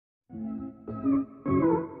What's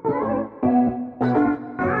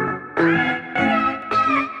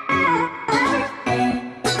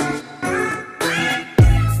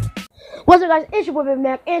up, guys? It's your boy Big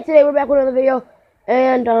Mac, and today we're back with another video.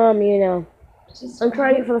 And you know, I'm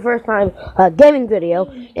trying it for the first time, a gaming video,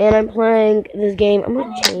 and I'm playing this game. I'm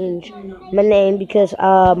gonna change my name because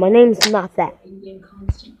my name's not that.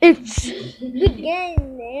 It's Good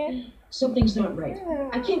game, man. Something's not right.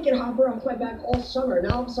 I can't get Hopper off my back all summer.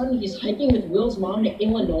 Now all of a sudden he's hiking with Will's mom to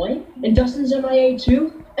Illinois, and Dustin's MIA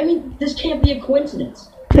too. I mean, this can't be a coincidence.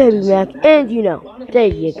 Baby Mac, and you know, there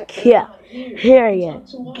you go. Here you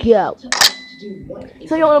go.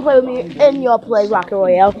 So you want to play with me and you'll play Rocket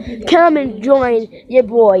Royale? Come and join your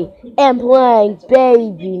boy and playing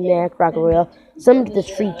Baby Mac Rocket Royale. So I'm gonna get this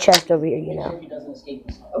free chest over here, you know.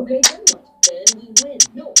 Okay, then what? Then we win.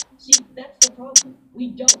 No, see, that's the problem. We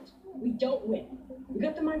don't win. We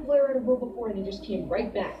got the mind flare out of Will before and they just came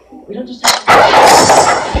right back. We don't just have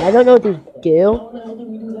I don't know what these do. How the hell did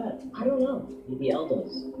we do that? I don't know. Maybe L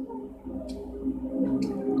does.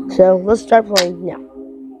 So let's start playing now.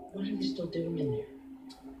 What are we still doing in there?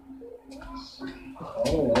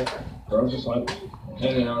 Oh, well, girls just like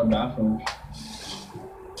hanging out in the bathroom.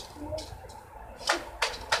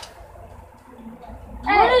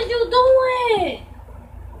 What are you doing?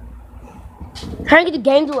 Trying to get the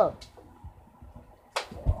game to load.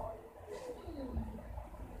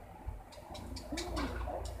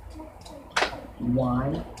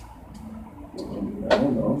 Why? I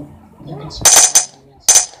don't know. You're concerned about that's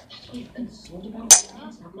what you're concerned about?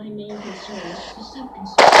 That's not my main concern. Let's just have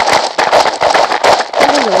concern.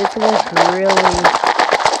 It's really.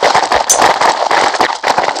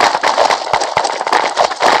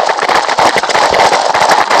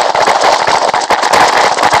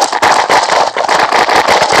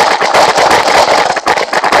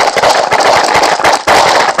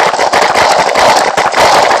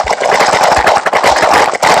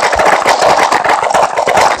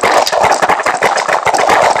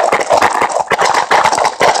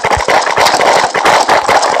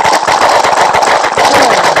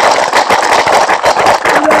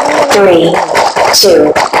 Three,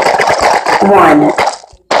 two, one.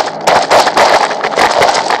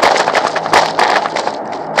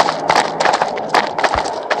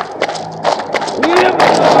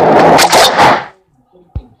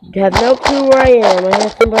 I have no clue where I am. I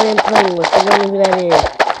have somebody I'm playing with. I don't know who that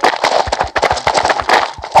is.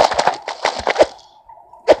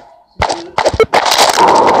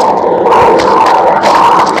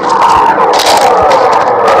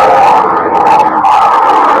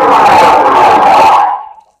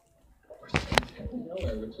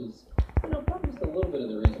 Which is, probably just a little bit of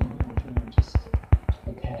the reason I'm just a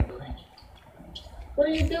tad cranky. What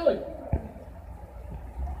are you doing?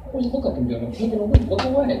 What does it look like I'm doing? I'm taking a look. Look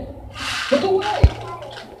away. Look away!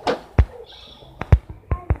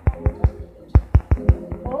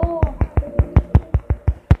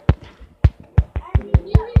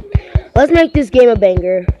 Let's make this game a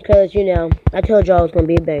banger, because, you know, I told y'all it was going to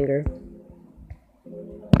be a banger.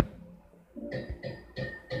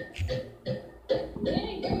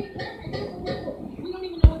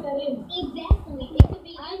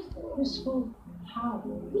 How?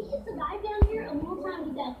 We can survive down here a long time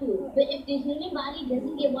without food. But if the human body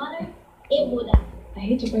doesn't get water, it will die. I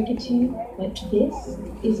hate to break it to you, but this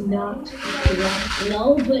is not water.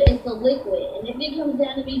 No, but it's a liquid. And if it comes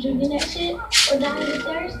down to me drinking that shit or dying of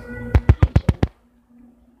thirst,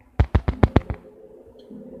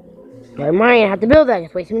 But Marion have to build that.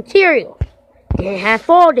 Just waste materials. Can't have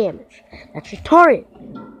fall damage. That's retarded.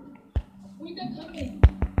 We got coming.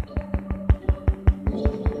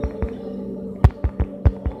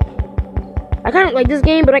 I kind of like this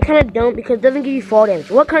game, but I kind of don't because it doesn't give you fall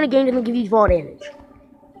damage. What kind of game doesn't give you fall damage?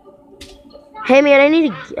 Hey man, I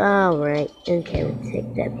need to. Alright. Okay, we'll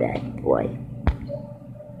take that bad boy.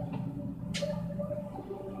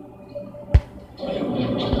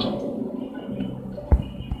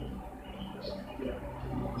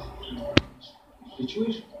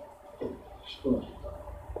 Чуешь? Что?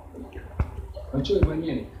 А что их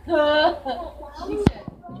воняет?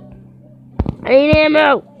 I need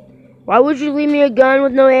ammo. Why would you leave me a gun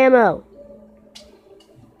with no ammo?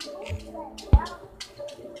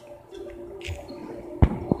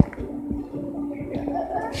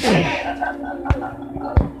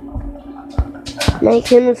 Make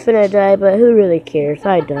him is finna die, but who really cares?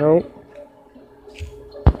 I don't.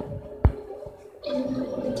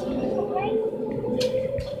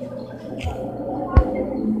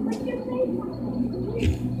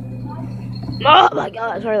 Oh my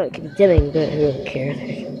god, sorry, like dimming, but who really cares?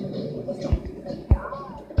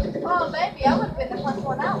 Oh, baby, I would have been the one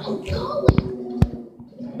one out.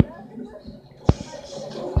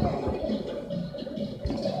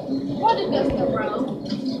 What is this, bro?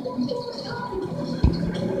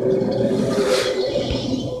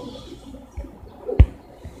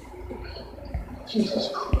 Jesus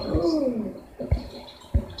Christ.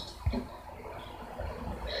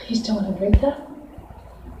 You still want to drink that?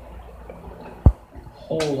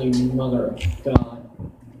 Holy mother of God.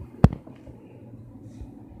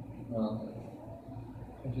 Well,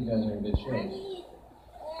 I hope you guys are in good shape.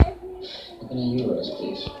 Can I you rest,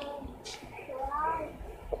 please?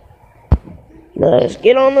 Let's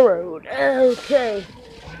get on the road. Okay.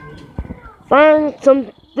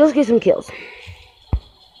 Let's get some kills.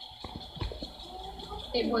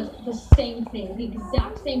 It was the same thing, the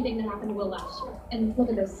exact same thing that happened to Will last year. And look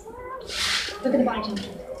at this. Look at the body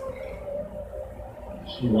temperature.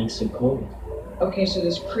 He likes it cold. Okay, so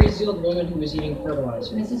this crazy old woman who was eating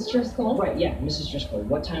fertilizer. Mrs. Driscoll? Right, yeah, Mrs. Driscoll.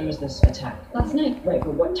 What time was this attack? Last night, Right,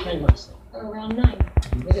 but what time last night? around 9.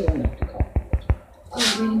 Look at him have to call. I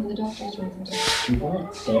was waiting for the doctor's result. You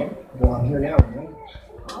weren't there? Well, I'm here now, remember?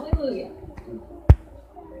 Hallelujah.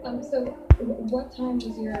 So, what time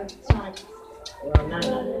was your sonnet? Around 9.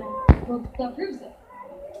 Well, that proves it.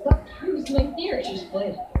 That proves my theory. She's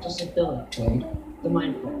played, just like Billy. Wait. The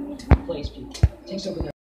mind player. Plays people. Takes over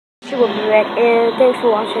their... We'll be back, and thanks for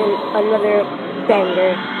watching another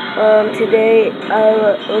banger. Today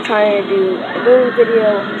we're trying to do a little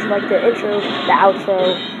video. It's like the intro, the outro,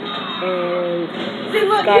 and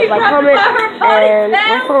guys, like, comment, and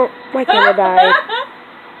my camera died.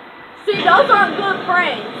 See, those aren't good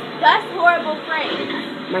frames. That's horrible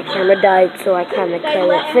frames. My camera died, so I kind of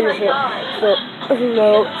can't finish it. So,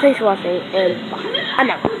 no, thanks for watching, and bye. I'm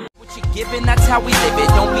out. What you're given, that's how we live it.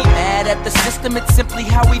 Don't be mad at the system, it's simply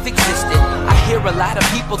how we've existed. I hear a lot of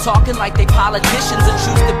people talking like they politicians and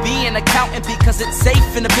choose to be an accountant because it's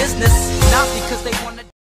safe in the business, not because they want to